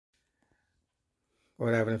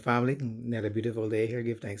Or having a family. Another beautiful day here.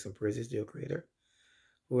 Give thanks and praises to your Creator,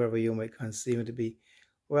 whoever you might conceive to be.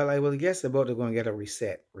 Well, I will guess about to go and get a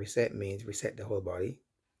reset. Reset means reset the whole body,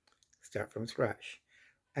 start from scratch.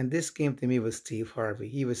 And this came to me with Steve Harvey.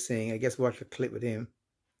 He was saying, I guess watch a clip with him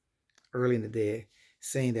early in the day,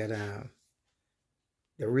 saying that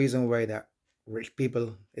the reason why that rich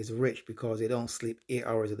people is rich because they don't sleep 8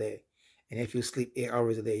 hours a day. And if you sleep 8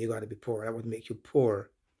 hours a day, you got to be poor. That would make you poor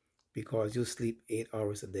because you sleep 8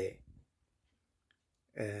 hours a day.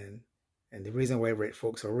 And the reason why rich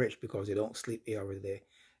folks are rich because they don't sleep 8 hours a day.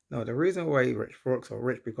 No, the reason why rich folks are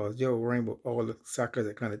rich because they're worrying about all the suckers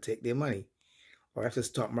that kind of take their money, or if the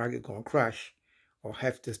stock market gonna crash, or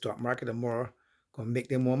if the stock market tomorrow gonna make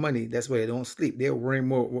them more money. That's why they don't sleep. They're worrying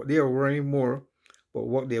more. They're worrying more about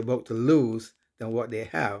what they're about to lose than what they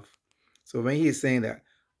have. So when he's saying that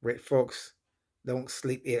rich folks don't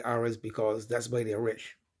sleep 8 hours because that's why they're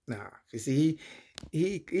rich. Nah, you see,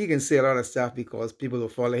 he can say a lot of stuff because people will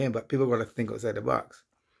follow him, but people gotta think outside the box.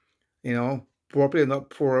 You know, poor people are not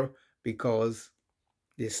poor because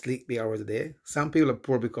they sleep 8 hours a day. Some people are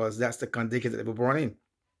poor because that's the conditions that they were born in.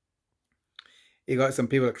 You got some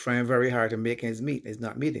people that are trying very hard to make ends meet. It's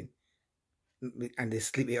not meeting. And they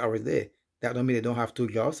sleep 8 hours a day. That don't mean they don't have two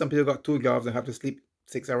jobs. Some people got two jobs and have to sleep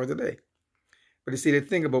 6 hours a day. But you see, the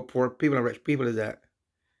thing about poor people and rich people is that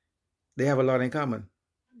they have a lot in common.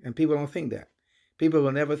 And people don't think that. People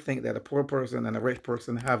will never think that a poor person and a rich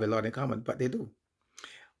person have a lot in common, but they do.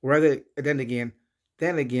 Rather, then again,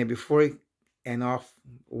 before I end off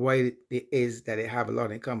why it is that they have a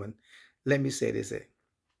lot in common, let me say this.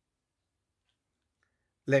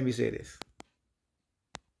 Let me say this.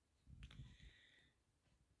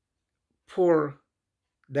 Poor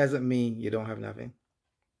doesn't mean you don't have nothing.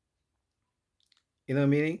 You know what I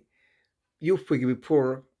mean? You could be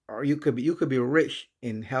poor, or you could be rich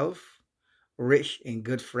in health, rich in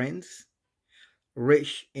good friends,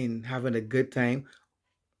 rich in having a good time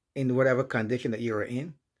in whatever condition that you're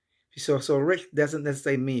in. So rich doesn't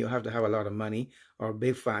necessarily mean you have to have a lot of money or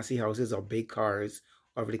big fancy houses or big cars,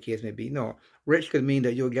 whatever the case may be. No, rich could mean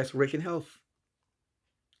that you'll get rich in health.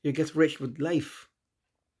 You get rich with life.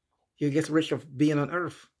 You get rich of being on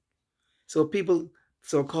earth. So people,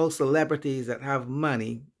 so-called celebrities that have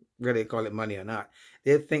money, whether they call it money or not,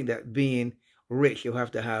 they think that being rich, you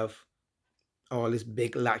have to have all this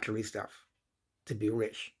big luxury stuff to be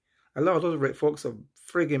rich. A lot of those rich folks are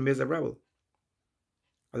friggin' miserable.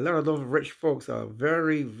 A lot of those rich folks are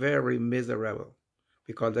very, very miserable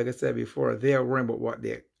because, like I said before, they are worrying about what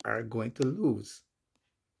they are going to lose.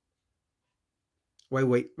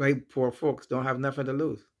 Why poor folks don't have nothing to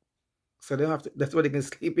lose? So they don't have to, that's why they can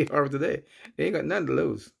sleep 8 hours a day. They ain't got nothing to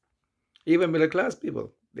lose. Even middle class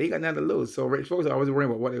people, they ain't got nothing to lose. So rich folks are always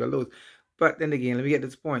worrying about what they're gonna lose. But then again, let me get to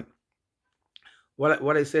this point.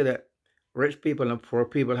 What I say that rich people and poor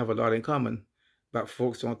people have a lot in common, but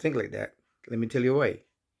folks don't think like that. Let me tell you why.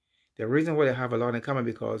 The reason why they have a lot in common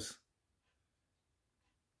because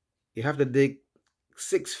you have to dig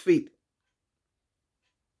 6 feet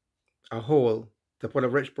a hole to put a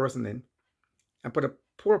rich person in and put a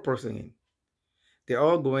poor person in. They're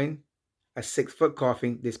all going a 6 foot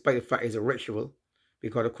coffin, despite the fact it's a ritual,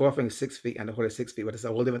 because the coffin is 6 feet and the hole is 6 feet. But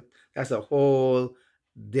that's a whole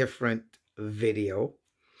different video.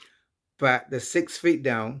 But the 6 feet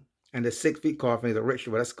down and the 6 feet coffin is a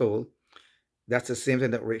ritual. That's cool. That's the same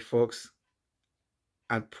thing that rich folks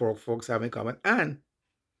and poor folks have in common. And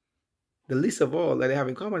the least of all that they have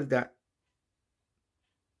in common is that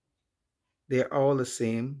they're all the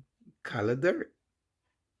same color dirt.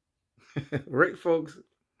 Rich folks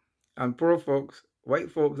and poor folks,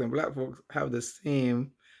 white folks and black folks have the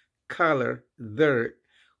same color dirt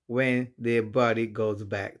when their body goes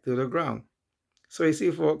back to the ground. So you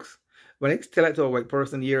see, folks, when I tell that to a white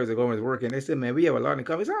person years ago when I was working, they said, man, we have a lot in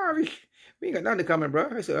common. I said, oh, we ain't got nothing in common, bro.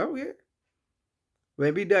 I said, oh, yeah.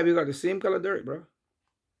 When we die, we got the same color dirt, bro.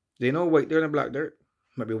 They know white dirt and black dirt.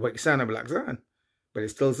 Might be white sand and black sand, but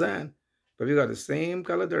it's still sand. But we got the same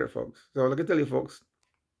color dirt, folks. So I can tell you, folks,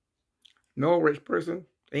 no rich person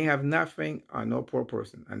ain't have nothing or no poor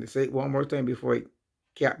person. And to say it one more time before I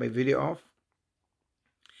cap my video off.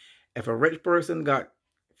 If a rich person got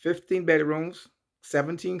 15 bedrooms,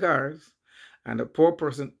 17 cars, and a poor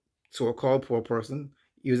person, so-called poor person,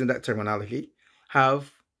 using that terminology, have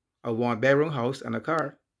a one-bedroom house and a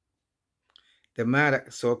car, the man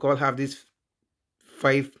that so-called have these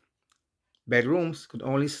 5 bedrooms could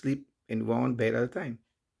only sleep in one bed at a time.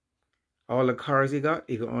 All the cars he got,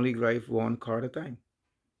 he could only drive one car at a time.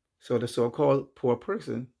 So the so-called poor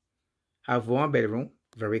person have one bedroom,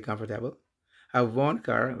 very comfortable, have one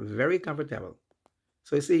car, very comfortable.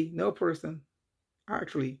 So you see, no person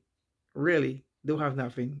actually really do have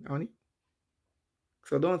nothing on you.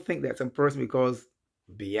 So don't think that some person because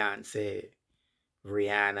Beyonce,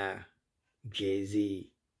 Rihanna,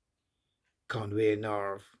 Jay-Z, Conway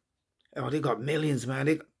North, oh, they got millions, man.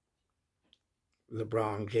 They got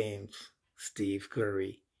LeBron James, Steve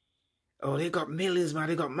Curry. Oh, they got millions, man.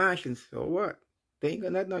 They got mansions. So what? They ain't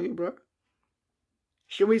got nothing on you, bro.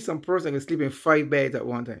 Show me some person that can sleep in 5 beds at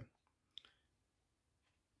one time.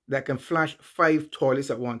 That can flush 5 toilets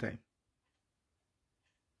at one time.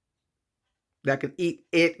 That can eat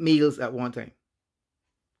 8 meals at one time.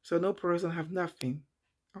 So no person have nothing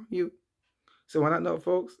on you. So why not know,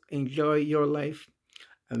 folks? Enjoy your life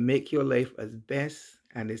and make your life as best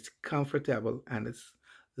and as comfortable and as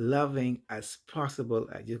loving as possible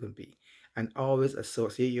as you can be. And always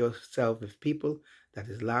associate yourself with people that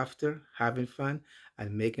is laughter, having fun,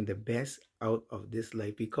 and making the best out of this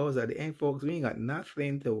life. Because at the end, folks, we ain't got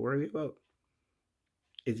nothing to worry about.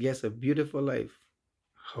 It's just a beautiful life,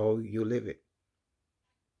 how you live it.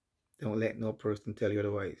 Don't let no person tell you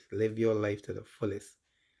otherwise. Live your life to the fullest.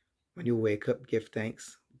 When you wake up, give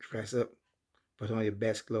thanks, dress up, put on your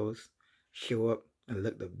best clothes, show up, and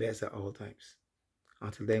look the best at all times.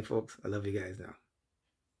 Until then, folks, I love you guys now.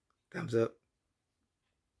 Thumbs up,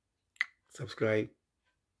 subscribe,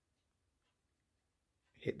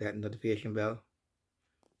 hit that notification bell,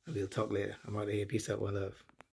 and we'll talk later. I'm out of here. Peace out, one love.